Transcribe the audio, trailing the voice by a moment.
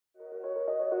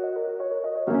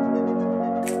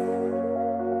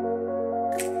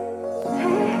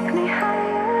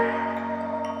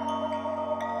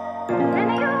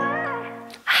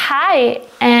Hi,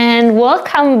 and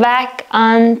welcome back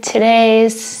on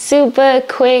today's super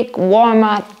quick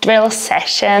warm-up drill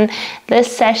session.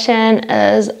 This session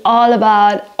is all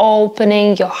about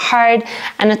opening your heart,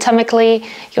 anatomically,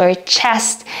 your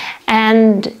chest,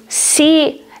 and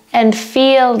see and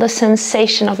feel the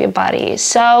sensation of your body.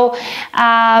 So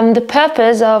the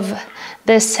purpose of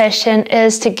this session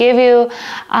is to give you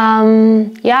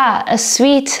a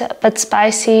sweet but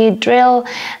spicy drill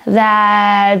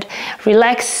that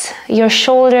relaxes your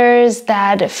shoulders,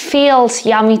 that feels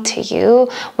yummy to you.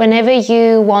 Whenever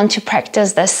you want to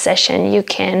practice this session, you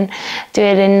can do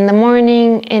it in the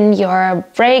morning, in your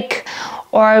break,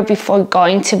 or before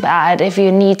going to bed if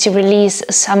you need to release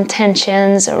some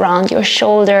tensions around your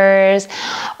shoulders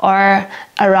or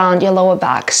around your lower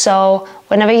back. So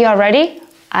whenever you are ready,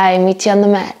 I meet you on the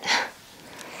mat.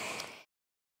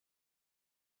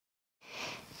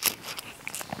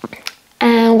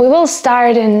 And we will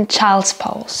start in child's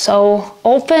pose. So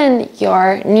open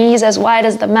your knees as wide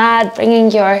as the mat,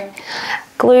 bringing your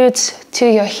glutes to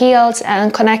your heels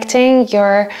and connecting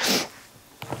your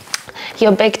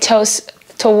big toes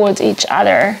towards each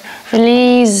other.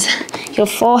 Release your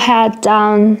forehead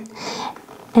down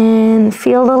and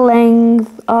feel the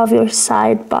length of your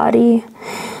side body.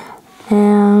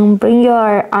 And bring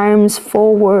your arms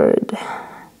forward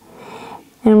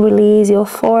and release your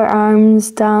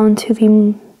forearms down to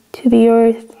the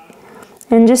earth,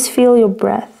 and just feel your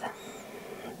breath.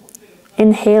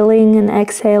 Inhaling and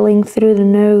exhaling through the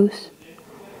nose.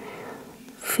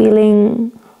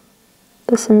 Feeling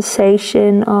the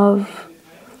sensation of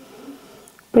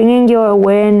bringing your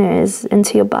awareness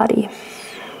into your body.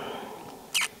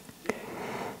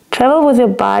 Travel with your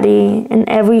body in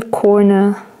every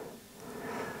corner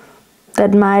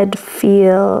that might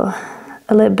feel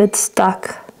a little bit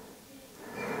stuck,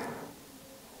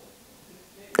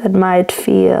 that might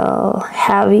feel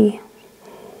heavy.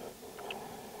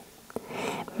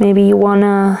 Maybe you want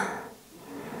to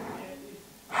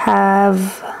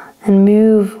have and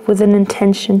move with an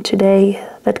intention today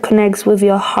that connects with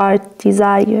your heart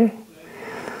desire.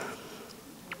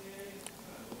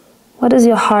 What is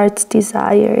your heart's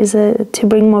desire? Is it to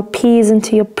bring more peace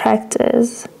into your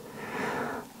practice?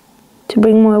 To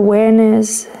bring more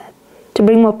awareness, to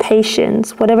bring more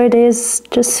patience, whatever it is,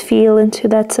 just feel into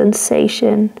that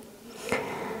sensation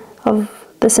of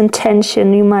this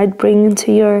intention you might bring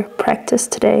into your practice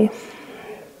today.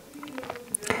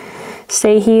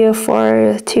 Stay here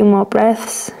for 2 more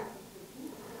breaths.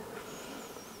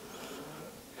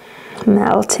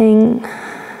 Melting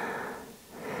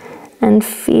and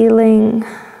feeling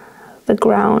the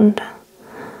ground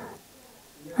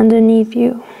underneath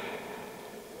you.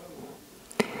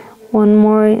 1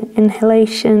 more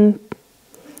inhalation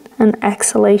and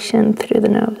exhalation through the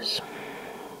nose.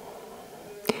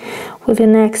 With your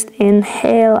next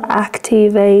inhale,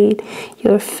 activate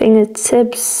your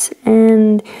fingertips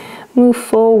and move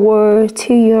forward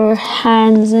to your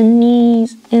hands and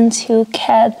knees into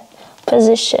cat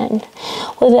position.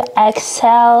 With your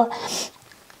exhale,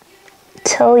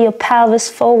 tilt your pelvis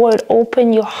forward,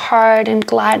 open your heart and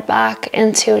glide back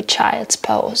into child's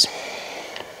pose.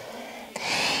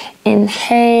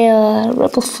 Inhale,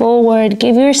 ripple forward,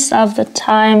 give yourself the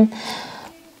time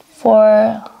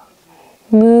for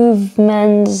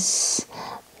movements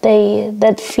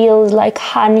that feels like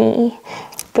honey,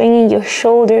 bringing your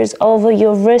shoulders over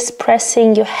your wrist,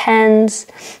 pressing your hands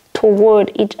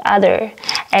toward each other.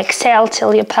 Exhale,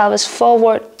 tilt your pelvis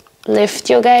forward, lift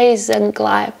your gaze and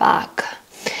glide back.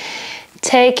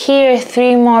 Take here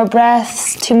 3 more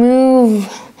breaths to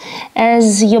move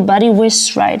as your body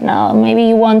wishes right now. Maybe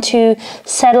you want to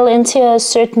settle into a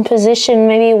certain position.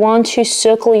 Maybe you want to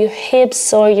circle your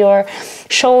hips or your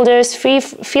shoulders.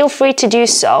 Feel free to do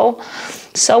so.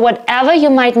 So whatever you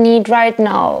might need right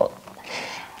now,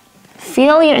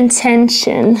 feel your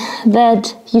intention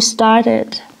that you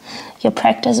started your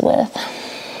practice with.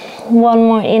 1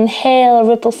 more inhale,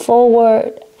 ripple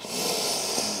forward.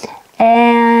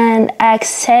 And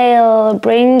exhale,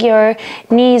 bring your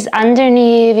knees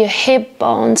underneath your hip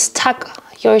bones, tuck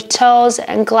your toes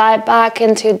and glide back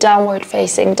into downward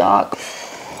facing dog.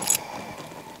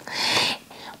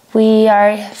 We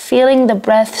are feeling the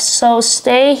breath, so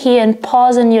stay here and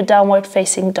pause in your downward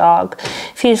facing dog.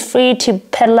 Feel free to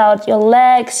pedal out your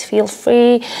legs, feel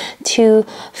free to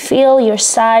feel your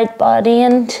side body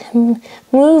and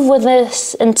move with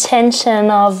this intention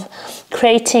of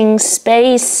creating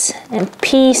space and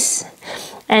peace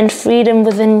and freedom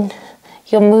within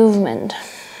your movement.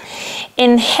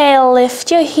 Inhale,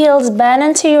 lift your heels, bend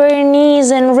into your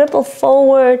knees and ripple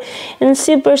forward in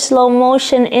super slow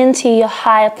motion into your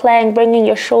high plank, bringing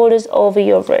your shoulders over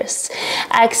your wrists.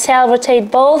 Exhale,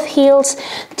 rotate both heels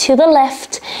to the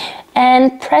left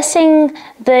and pressing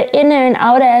the inner and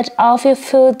outer edge of your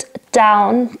foot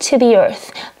down to the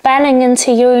earth, bending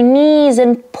into your knees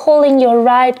and pulling your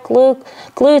right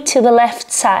glute to the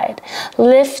left side.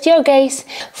 Lift your gaze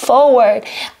forward,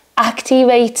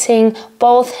 activating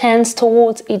both hands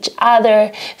towards each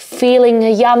other, feeling a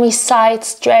yummy side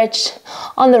stretch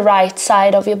on the right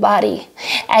side of your body.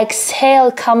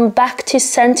 Exhale, come back to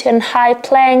center and high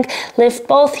plank. Lift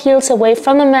both heels away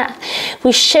from the mat.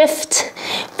 We shift,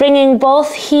 bringing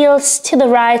both heels to the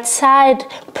right side,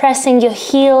 pressing your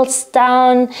heels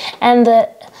down and the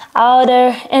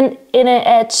outer and inner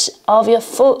edge of your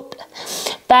foot,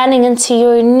 bending into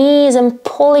your knees and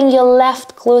pulling your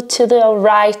left glute to the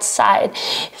right side.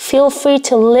 Feel free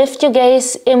to lift your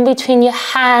gaze in between your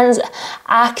hands,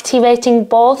 activating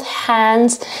both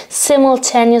hands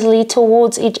simultaneously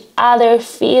towards each other,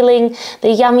 feeling the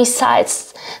yummy side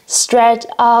stretch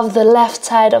of the left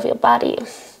side of your body.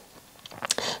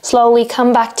 Slowly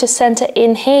come back to center.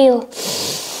 Inhale.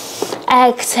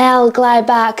 Exhale, glide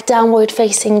back, downward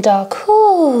facing dog.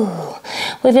 Whew.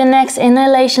 With your next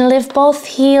inhalation, lift both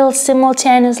heels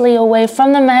simultaneously away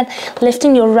from the mat,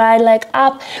 lifting your right leg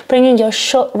up, bringing your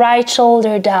right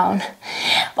shoulder down.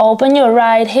 Open your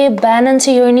right hip, bend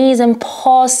into your knees and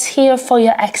pause here for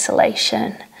your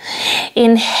exhalation.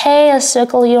 Inhale,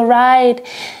 circle your right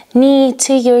knee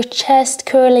to your chest,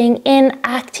 curling in,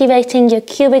 activating your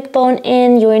pubic bone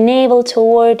in, your navel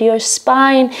toward your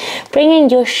spine, bringing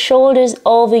your shoulders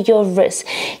over your wrists.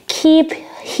 Keep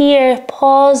here,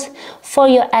 pause for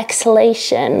your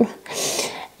exhalation.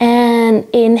 And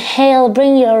inhale,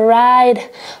 bring your right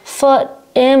foot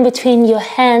in between your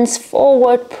hands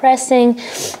forward, pressing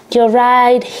your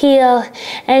right heel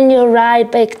and your right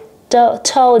big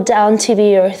toe down to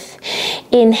the earth.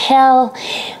 Inhale,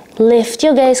 lift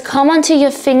your gaze, come onto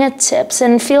your fingertips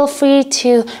and feel free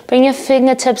to bring your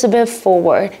fingertips a bit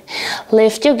forward.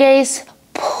 Lift your gaze,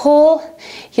 pull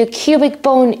your pubic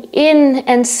bone in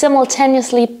and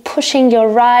simultaneously pushing your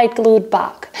right glute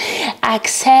back.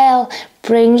 Exhale,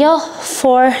 bring your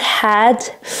forehead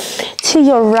to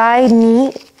your right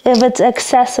knee if it's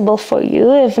accessible for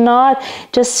you. If not,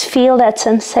 just feel that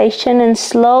sensation and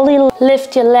slowly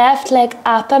lift your left leg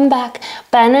up and back.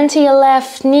 Bend into your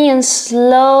left knee and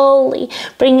slowly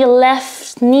bring your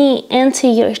left knee into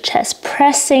your chest,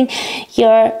 pressing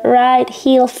your right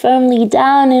heel firmly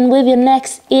down. And with your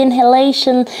next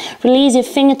inhalation, release your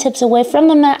fingertips away from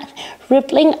the mat,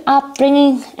 rippling up,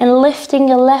 bringing and lifting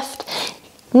your left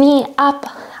knee up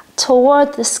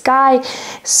toward the sky,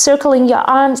 circling your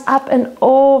arms up and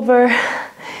over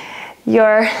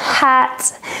your head.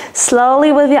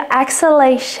 Slowly with your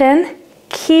exhalation,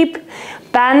 keep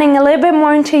bending a little bit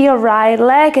more into your right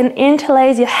leg and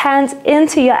interlace your hands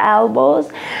into your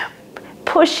elbows,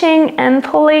 pushing and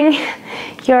pulling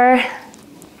your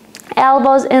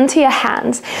elbows into your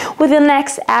hands. With your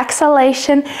next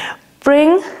exhalation,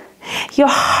 bring your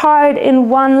heart in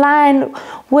one line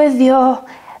with your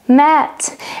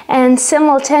mat and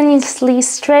simultaneously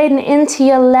straighten into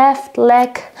your left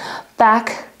leg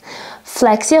back.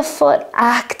 Flex your foot,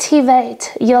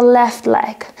 activate your left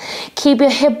leg. Keep your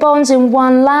hip bones in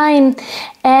one line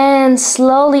and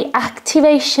slowly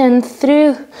activation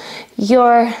through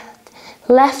your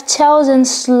left toes and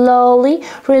slowly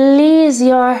release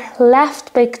your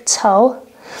left big toe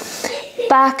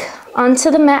back onto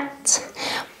the mat.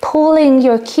 Pulling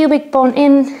your pubic bone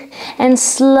in and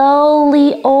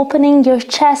slowly opening your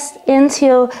chest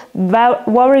into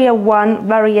warrior one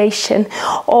variation,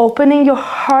 opening your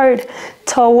heart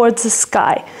towards the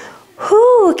sky.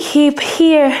 Keep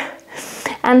here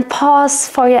and pause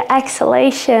for your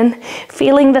exhalation,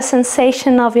 feeling the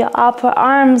sensation of your upper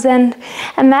arms, and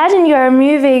imagine you're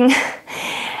moving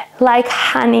like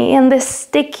honey in this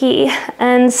sticky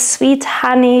and sweet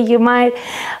honey you might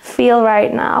feel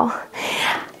right now.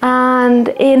 And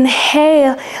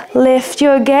inhale, lift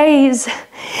your gaze.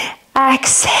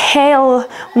 Exhale,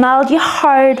 melt your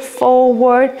heart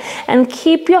forward and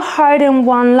keep your heart in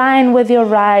one line with your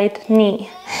right knee.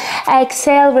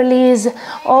 Exhale, release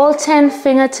all 10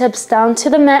 fingertips down to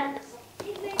the mat.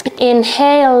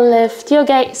 Inhale, lift your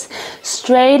gaze,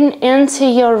 straighten into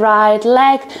your right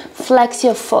leg, flex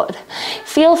your foot.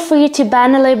 Feel free to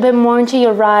bend a little bit more into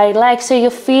your right leg so you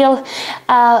feel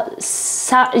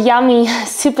yummy,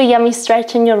 super yummy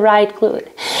stretch in your right glute.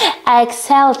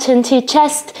 Exhale, chin to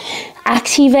chest,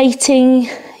 activating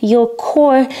your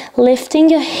core, lifting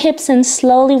your hips and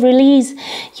slowly release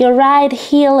your right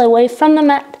heel away from the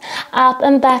mat, up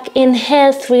and back.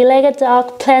 Inhale, three-legged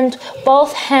dog, plant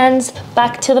both hands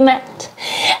back to the mat.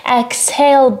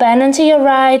 Exhale, bend into your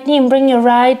right knee and bring your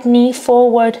right knee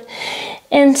forward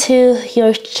into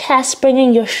your chest,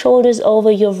 bringing your shoulders over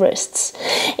your wrists.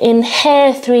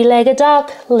 Inhale, three-legged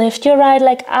dog, lift your right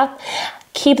leg up,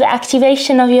 keep the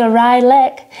activation of your right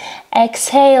leg.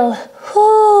 Exhale,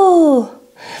 whoo,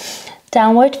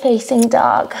 downward facing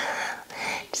dog.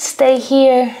 Stay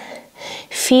here,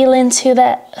 feel into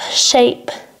that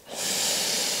shape.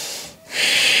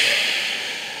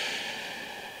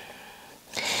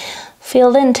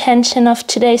 Feel the intention of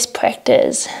today's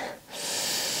practice.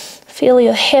 Feel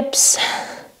your hips,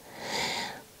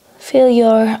 feel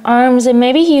your arms, and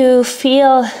maybe you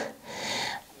feel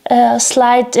a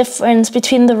slight difference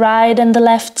between the right and the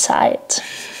left side.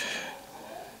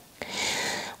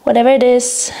 Whatever it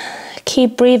is,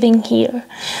 keep breathing here.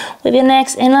 With your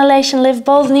next inhalation, lift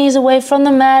both knees away from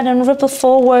the mat and ripple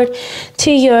forward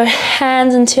to your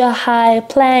hands into a high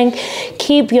plank.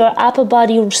 Keep your upper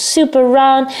body super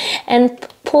round and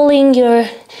pulling your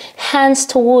hands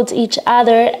towards each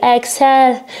other.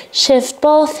 Exhale, shift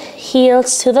both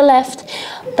heels to the left,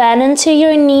 bend into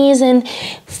your knees and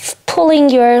pulling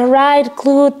your right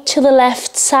glute to the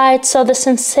left side, so the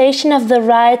sensation of the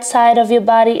right side of your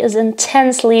body is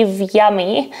intensely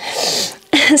yummy.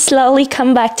 Slowly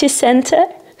come back to center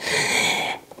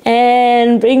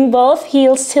and bring both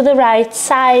heels to the right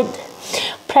side.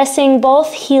 Pressing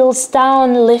both heels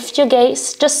down, lift your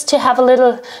gaze just to have a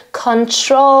little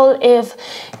control if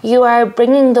you are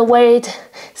bringing the weight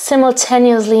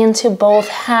simultaneously into both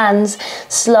hands.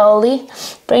 Slowly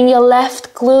bring your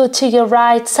left glute to your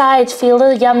right side, feel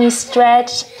the yummy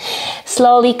stretch.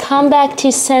 Slowly come back to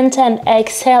center and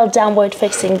exhale, downward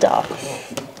facing dog.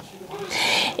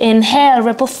 Inhale,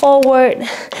 ripple forward,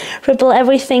 ripple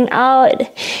everything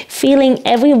out, feeling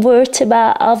every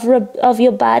vertebra of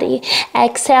your body.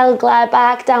 Exhale, glide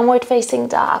back, downward facing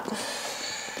dog.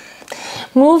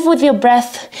 Move with your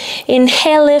breath.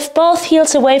 Inhale, lift both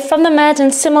heels away from the mat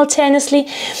and simultaneously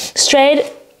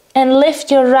straight and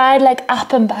lift your right leg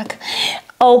up and back.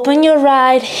 Open your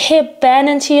right hip, bend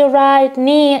into your right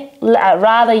knee,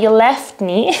 rather your left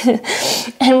knee,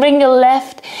 and bring your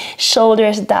left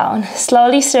shoulders down.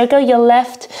 Slowly circle your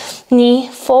left knee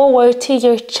forward to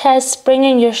your chest,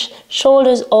 bringing your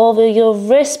shoulders over your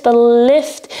wrist, but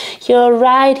lift your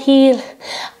right heel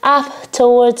up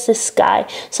towards the sky.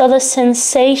 So the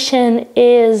sensation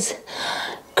is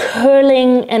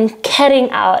curling and catting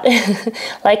out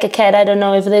like a cat. I don't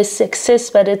know if this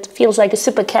exists, but it feels like a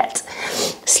super cat.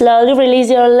 Slowly release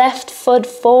your left foot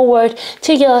forward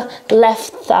to your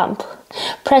left thumb,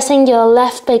 pressing your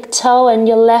left big toe and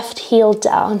your left heel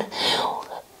down.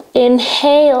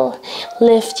 Inhale,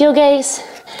 lift your gaze,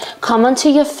 come onto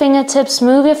your fingertips,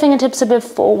 move your fingertips a bit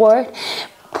forward,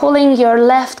 pulling your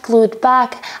left glute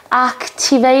back,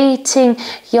 activating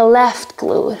your left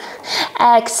glute.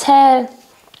 Exhale.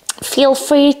 Feel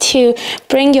free to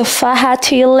bring your faja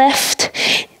to your left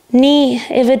knee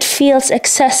if it feels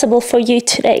accessible for you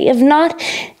today. If not,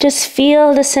 just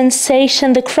feel the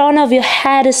sensation. The crown of your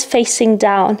head is facing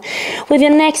down. With your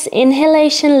next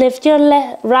inhalation, lift your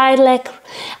right leg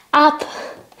up,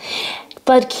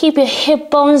 but keep your hip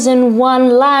bones in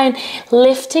one line,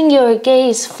 lifting your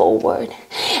gaze forward.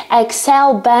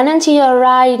 Exhale, bend into your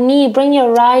right knee, bring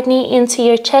your right knee into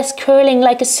your chest, curling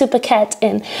like a super cat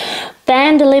in.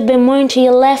 Bend a little bit more into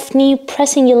your left knee,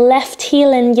 pressing your left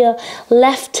heel and your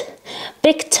left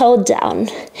big toe down.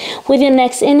 With your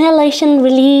next inhalation,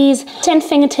 release 10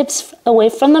 fingertips away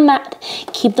from the mat.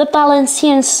 Keep the balance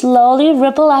here and slowly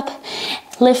ripple up,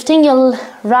 lifting your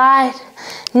right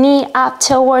knee up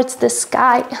towards the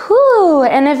sky. Whoo!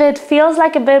 And if it feels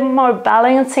like a bit more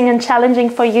balancing and challenging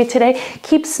for you today,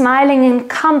 keep smiling and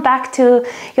come back to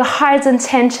your heart's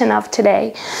intention of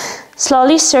today.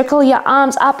 Slowly circle your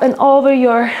arms up and over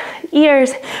your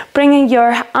ears, bringing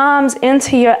your arms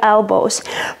into your elbows.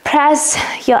 Press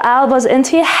your elbows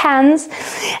into your hands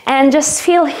and just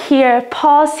feel here.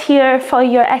 Pause here for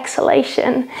your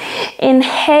exhalation.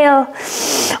 Inhale,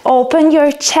 open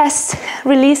your chest,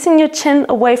 releasing your chin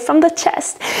away from the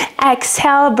chest.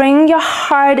 Exhale, bring your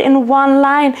heart in one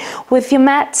line with your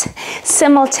mat,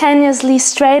 simultaneously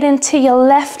straight into your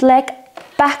left leg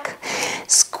back,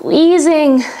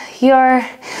 squeezing your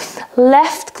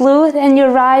left glute and your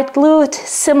right glute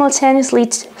simultaneously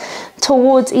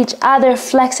towards each other.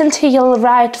 Flex into your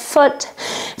right foot.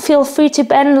 Feel free to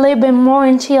bend a little bit more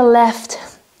into your left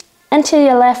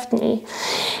knee.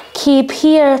 Keep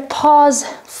here, pause,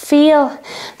 feel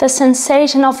the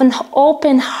sensation of an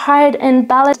open heart and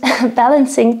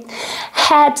balancing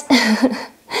head.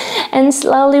 And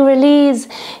slowly release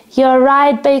your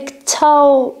right big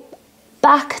toe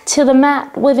back to the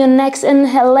mat. With your next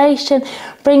inhalation,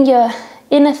 bring your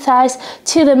inner thighs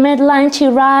to the midline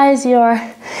to rise your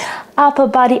upper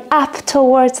body up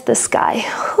towards the sky.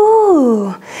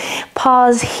 Whew.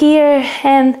 Pause here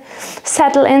and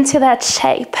settle into that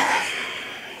shape.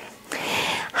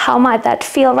 How might that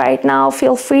feel right now?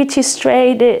 Feel free to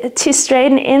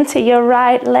straighten into your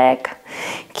right leg.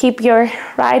 Keep your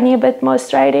right knee a bit more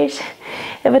straightish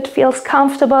if it feels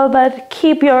comfortable, but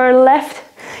keep your left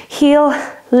heel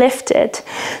lifted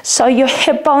so your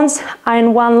hip bones are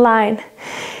in one line.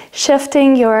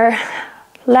 Shifting your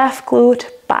left glute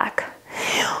back.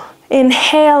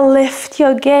 Inhale, lift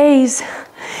your gaze.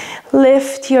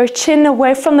 Lift your chin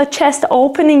away from the chest,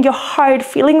 opening your heart,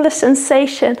 feeling the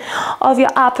sensation of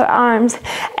your upper arms.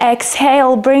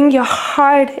 Exhale, bring your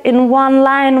heart in one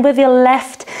line with your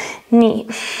left knee.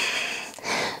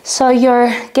 So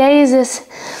your gaze is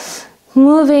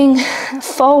moving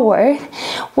forward.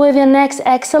 With your next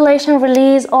exhalation,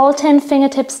 release all 10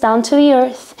 fingertips down to the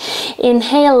earth.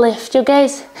 Inhale, lift your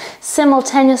gaze.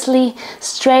 Simultaneously,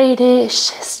 straighten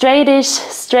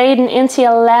into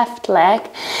your left leg.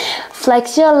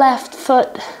 Flex your left foot.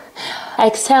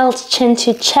 Exhale, chin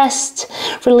to chest.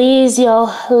 Release your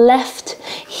left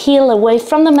heel away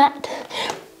from the mat.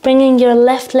 Bringing your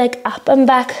left leg up and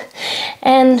back.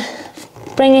 And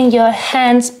bringing your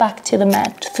hands back to the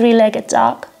mat. Three-legged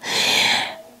dog.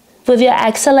 With your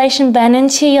exhalation, bend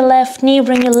into your left knee.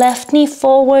 Bring your left knee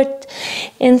forward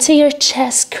into your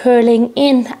chest, curling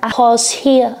in. Pause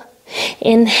here.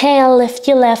 Inhale, lift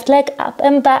your left leg up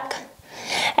and back.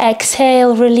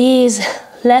 Exhale, release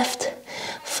left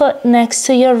foot next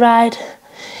to your right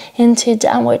into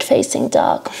downward facing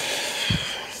dog.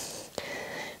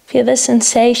 Feel the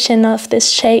sensation of this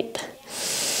shape.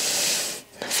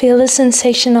 Feel the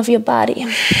sensation of your body.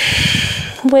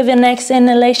 With your next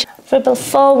inhalation, ripple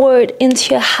forward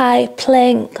into your high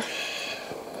plank.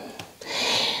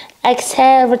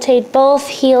 Exhale, rotate both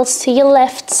heels to your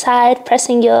left side,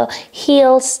 pressing your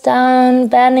heels down,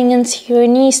 bending into your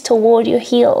knees toward your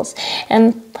heels,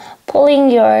 and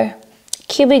pulling your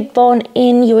cubic bone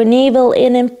in, your navel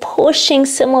in, and pushing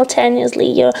simultaneously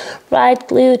your right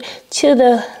glute to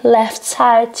the left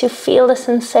side to feel the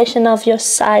sensation of your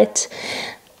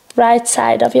right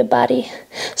side of your body.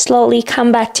 Slowly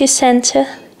come back to center,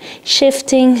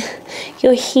 shifting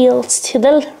your heels to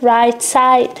the right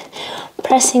side,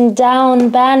 pressing down,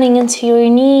 bending into your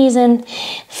knees, and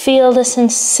feel the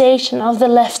sensation of the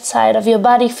left side of your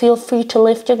body. Feel free to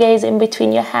lift your gaze in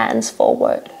between your hands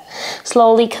forward.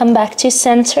 Slowly come back to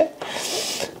center,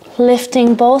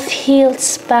 lifting both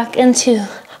heels back into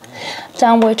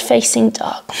downward facing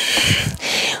dog.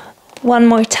 One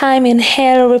more time,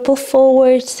 inhale, ripple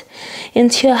forwards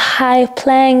into a high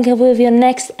plank. With your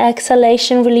next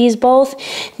exhalation, release both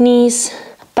knees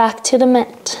back to the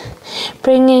mat,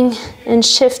 bringing and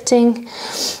shifting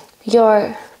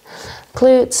your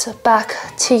glutes back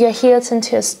to your heels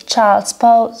into a child's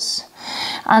pose.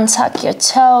 Untuck your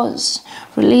toes,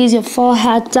 release your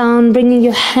forehead down, bringing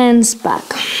your hands back.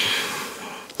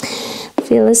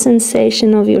 Feel the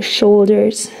sensation of your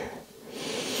shoulders.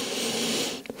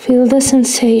 Feel the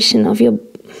sensation of your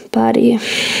body.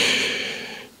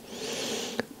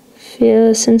 Feel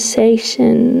the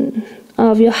sensation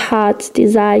of your heart's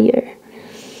desire.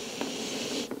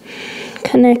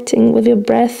 Connecting with your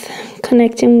breath,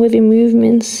 connecting with your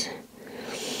movements.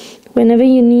 Whenever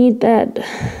you need that,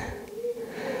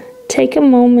 take a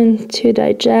moment to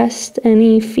digest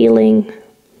any feeling,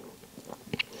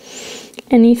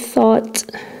 any thought,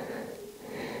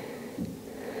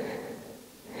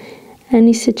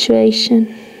 any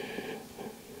situation.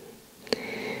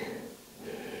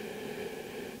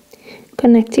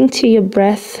 Connecting to your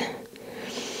breath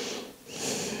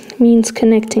means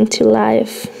connecting to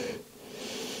life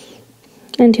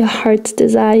and your heart's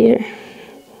desire.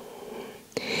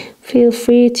 Feel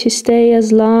free to stay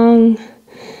as long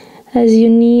as you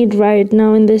need right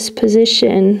now in this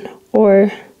position,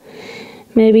 or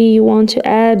maybe you want to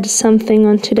add something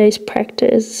on today's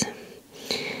practice.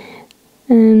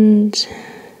 And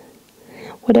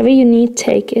whatever you need,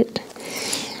 take it.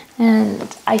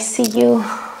 And I see you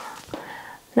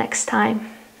next time.